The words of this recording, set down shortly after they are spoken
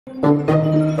你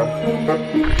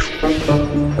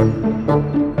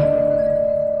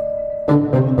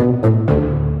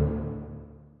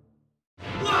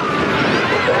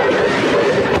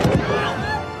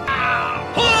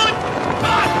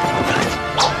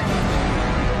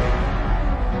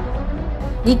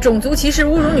种族歧视、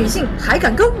侮辱女性，还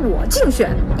敢跟我竞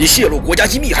选？你泄露国家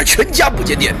机密，还全家不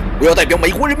检点！我要代表美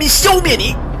国人民消灭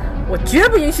你！我绝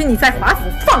不允许你在华府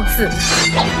放肆！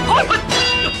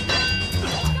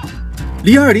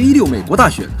离2016美国大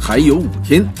选还有5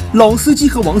天，老司机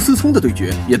和王思聪的对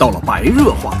决也到了白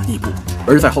热化的地步。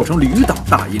而在号称驴党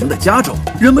大赢的加州，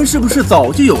人们是不是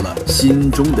早就有了心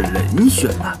中的人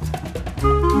选呢？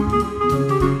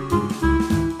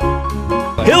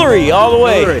 Hillary, all the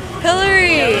way.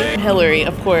 Hillary,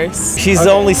 of course. She's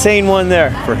the only sane one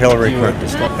there. For Hillary Clinton.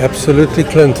 Absolutely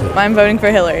Clinton. I'm voting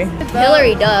for Hillary.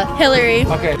 Hillary, duh. Hillary.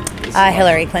 Okay.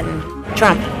 Hillary Clinton.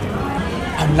 Trump.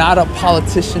 I'm not a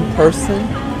politician person,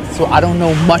 so I don't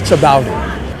know much about it.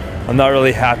 I'm not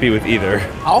really happy with either.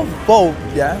 I'll vote,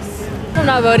 yes. I'm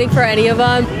not voting for any of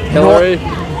them. Hillary?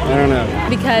 I don't know.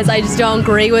 Because I just don't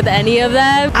agree with any of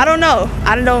them. I don't know.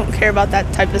 I don't care about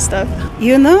that type of stuff.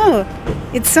 You know,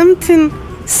 it's something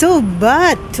so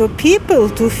bad to people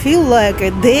to feel like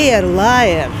they are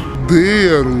liars. They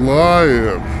are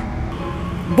liars.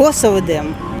 Both of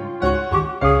them.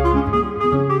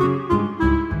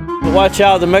 Watch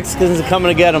out, the Mexicans are coming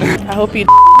to get him. I hope you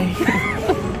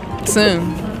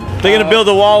soon. They're gonna build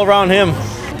a wall around him.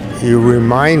 You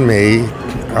remind me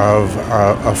of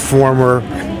a former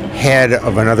head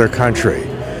of another country,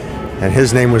 and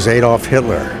his name was Adolf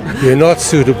Hitler. You're not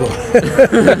suitable. Go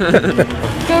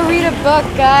read a book,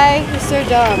 guy. You're so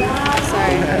dumb.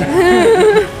 Sorry.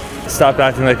 Stop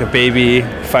acting like a baby,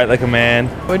 fight like a man.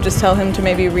 I would just tell him to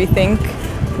maybe rethink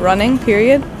running,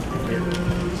 period.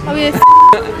 I mean,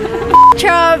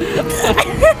 Trump.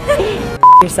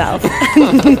 Yourself.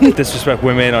 Disrespect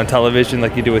women on television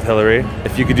like you do with Hillary.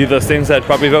 If you could do those things, I'd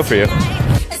probably vote for you.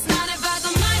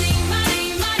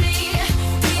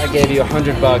 I gave you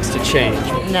 $100 to change.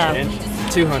 No. Change?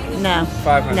 200. No.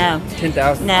 500. No.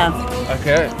 10,000. No.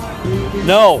 Okay.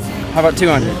 No. How about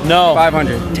 200? No.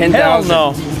 500. 10,000. Hell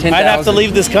no. 10,000. I'd have to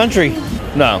leave this country.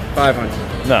 No. 500.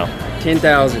 No.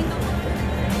 10,000.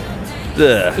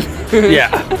 Yeah.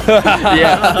 Yeah.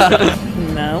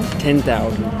 No.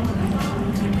 10,000.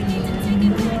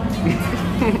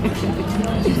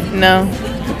 No.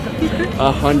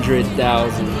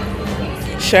 100,000.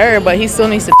 Sure, but he still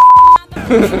needs to.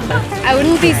 I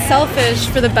wouldn't be selfish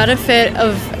for the benefit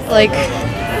of, like,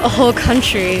 a whole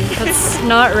country. That's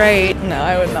not right. No,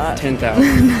 I would not.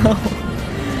 10,000. No.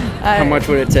 How much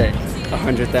would it take?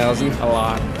 100,000? A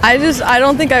lot. I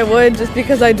don't think I would, just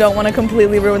because I don't want to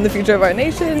completely ruin the future of our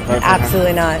nation.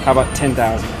 Absolutely not. How about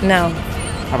 10,000? No.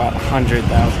 How about 100,000?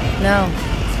 No.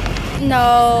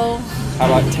 No. How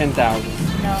about 10,000?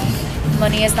 No.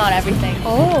 Money is not everything.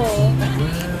 Oh.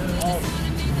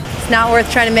 It's not worth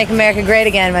trying to make America great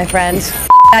again, my friends.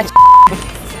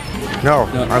 No.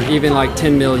 No, even like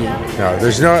 10 million. No,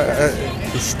 there's no...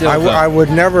 I would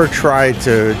never try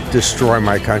to destroy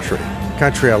my country.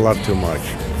 Country I love too much.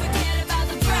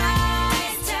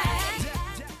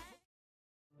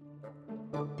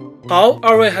 好，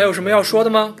二位还有什么要说的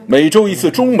吗？每周一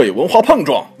次中美文化碰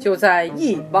撞，就在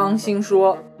一邦新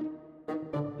说。